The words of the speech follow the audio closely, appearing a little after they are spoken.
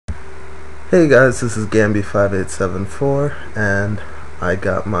Hey guys, this is Gamby5874 and I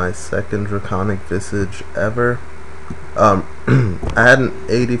got my second Draconic Visage ever. I had an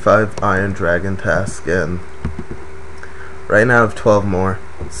 85 Iron Dragon task and right now I have 12 more.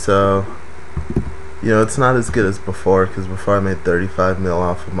 So, it's not as good as before because before I made 35 mil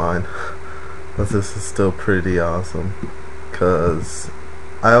off of mine. But this is still pretty awesome because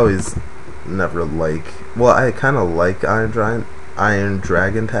I always never I kind of like Iron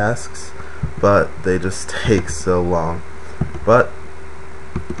Dragon tasks, but they just take so long. But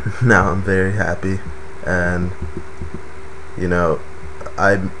now I'm very happy, and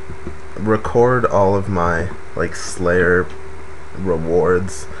I record all of my Slayer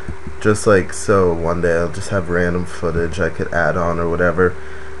rewards just so one day I'll just have random footage I could add on or whatever.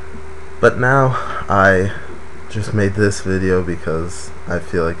 But now I just made this video because I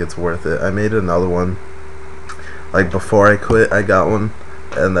feel like it's worth it. I made another one before I quit. I got one,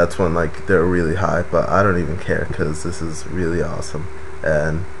 and that's when they're really high, but I don't even care because this is really awesome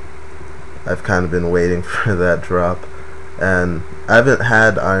and I've kind of been waiting for that drop, and I haven't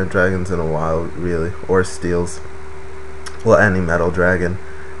had Iron Dragons in a while really, or Steels, well, any metal dragon,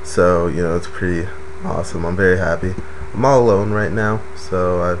 so it's pretty awesome. I'm very happy. I'm all alone right now,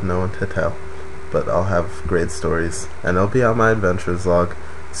 so I have no one to tell, but I'll have great stories and it'll be on my adventures log,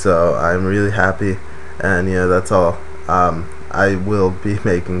 so I'm really happy. And that's all. I will be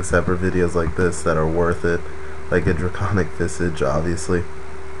making separate videos like this that are worth it, like a Draconic Visage, obviously.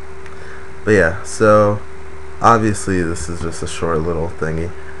 But yeah, so obviously this is just a short little thingy,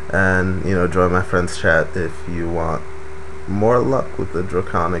 and join my friend's chat if you want more luck with the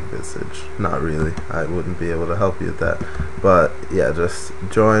Draconic Visage. Not really, I wouldn't be able to help you with that, but yeah, just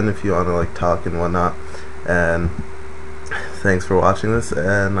join if you want to talk and whatnot. And thanks for watching this,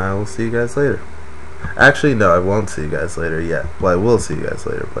 and I will see you guys later. Actually, no, I won't see you guys later yet. Well, I will see you guys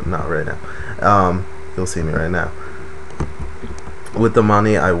later, but not right now. You'll see me right now. With the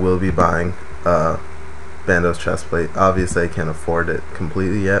money, I will be buying Bando's chestplate. Obviously, I can't afford it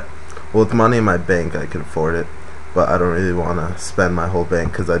completely yet. Well, with money in my bank, I can afford it, but I don't really want to spend my whole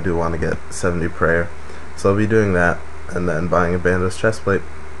bank because I do want to get 70 prayer. So I'll be doing that, and then buying a Bando's chestplate.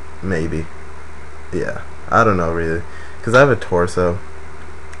 Maybe. Yeah, I don't know really, because I have a torso,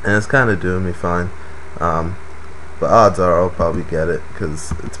 and it's kind of doing me fine. But odds are I'll probably get it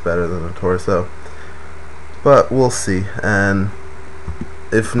because it's better than a torso, but we'll see. And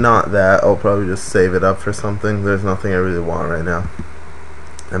if not that, I'll probably just save it up for something. There's nothing I really want right now.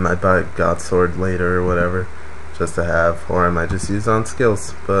 I might buy a God Sword later or whatever just to have, or I might just use it on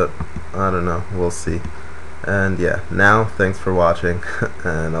skills, but I don't know, we'll see. And yeah, now thanks for watching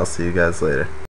and I'll see you guys later.